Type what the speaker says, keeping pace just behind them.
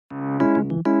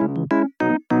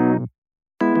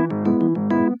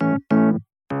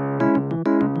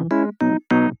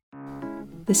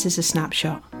This is a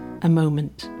snapshot, a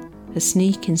moment, a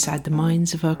sneak inside the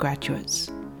minds of our graduates.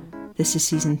 This is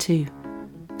season 2,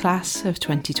 class of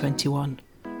 2021.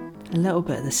 A little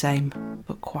bit of the same,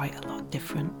 but quite a lot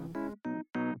different.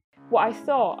 What I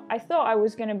thought I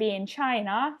was going to be in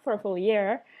China for a full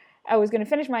year. I was going to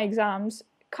finish my exams,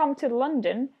 come to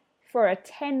London for a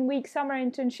 10-week summer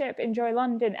internship, enjoy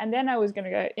London, and then I was going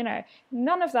to go,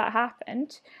 none of that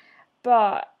happened.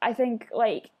 But I think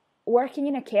working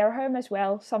in a care home as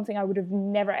well, something I would have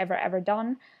never, ever, ever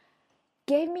done,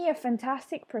 gave me a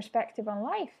fantastic perspective on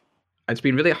life. It's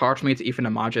been really hard for me to even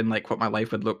imagine what my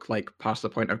life would look like past the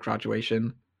point of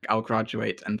graduation. I'll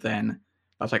graduate and then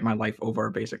that's my life over,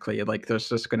 basically. There's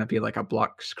just going to be a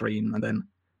black screen, and then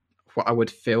what I would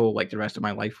fill the rest of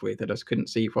my life with. I just couldn't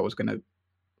see what was going to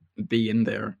be in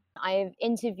there. I've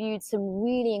interviewed some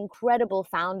really incredible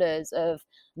founders of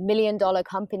million-dollar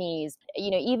companies.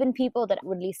 Even people that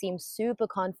outwardly seem super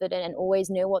confident and always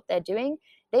know what they're doing,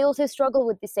 they also struggle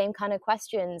with the same kind of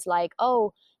questions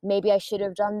oh, maybe I should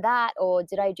have done that, or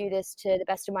did I do this to the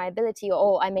best of my ability, or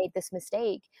oh, I made this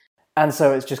mistake. And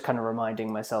so it's just kind of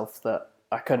reminding myself that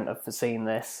I couldn't have foreseen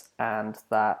this, and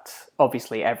that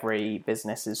obviously every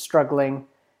business is struggling.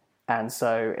 And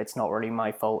so it's not really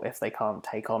my fault if they can't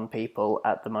take on people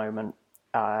at the moment.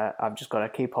 I've just got to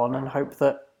keep on and hope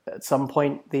that at some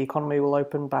point the economy will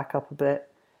open back up a bit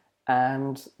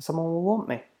and someone will want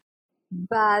me.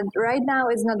 But right now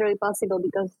it's not really possible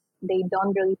because they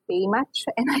don't really pay much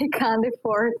and I can't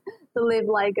afford to live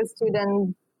like a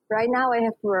student. Right now I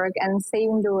have to work, and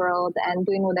saving the world and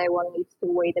doing what I want needs to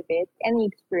wait a bit. Any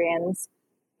experience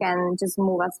can just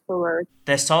move us forward.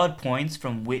 They're solid points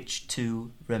from which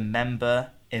to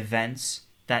remember events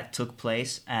that took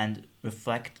place and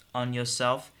reflect on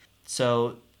yourself.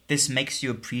 So this makes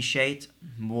you appreciate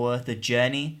more the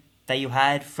journey that you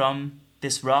had from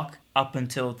this rock up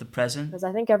until the present. Because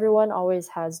I think everyone always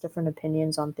has different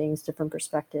opinions on things, different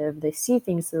perspective. They see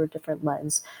things through a different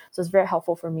lens. So it's very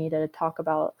helpful for me to talk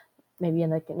about maybe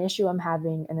an issue I'm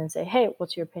having and then say, hey,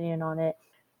 what's your opinion on it?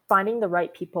 Finding the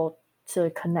right people to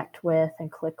connect with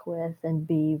and click with and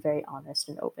be very honest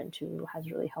and open to has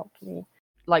really helped me.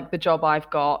 The job I've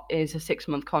got is a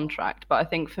 6-month contract, but I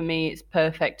think for me it's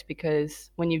perfect because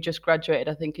when you've just graduated,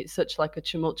 I think it's such a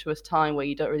tumultuous time where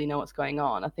you don't really know what's going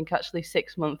on. I think actually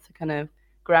 6 months to kind of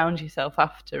ground yourself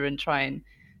after and try and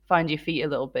find your feet a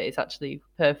little bit is actually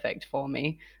perfect for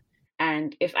me.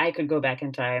 And if I could go back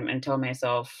in time and tell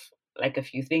myself a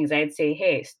few things, I'd say,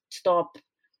 hey, stop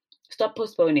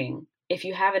postponing. If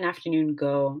you have an afternoon,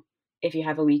 go. If you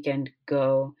have a weekend,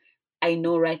 go. I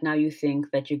know right now you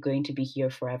think that you're going to be here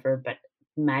forever, but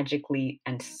magically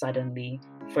and suddenly,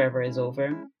 forever is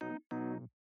over.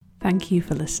 Thank you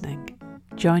for listening.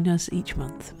 Join us each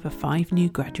month for 5 new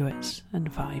graduates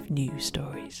and 5 new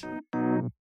stories.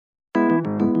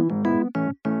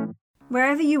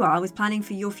 Wherever you are with planning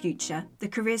for your future, the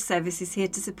Careers Service is here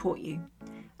to support you.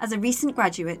 As a recent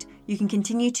graduate, you can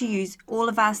continue to use all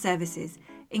of our services,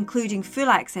 including full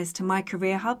access to My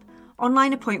Career Hub,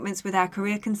 online appointments with our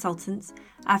career consultants,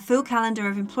 our full calendar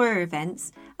of employer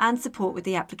events, and support with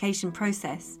the application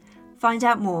process. Find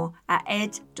out more at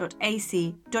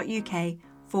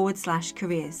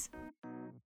ed.ac.uk/careers.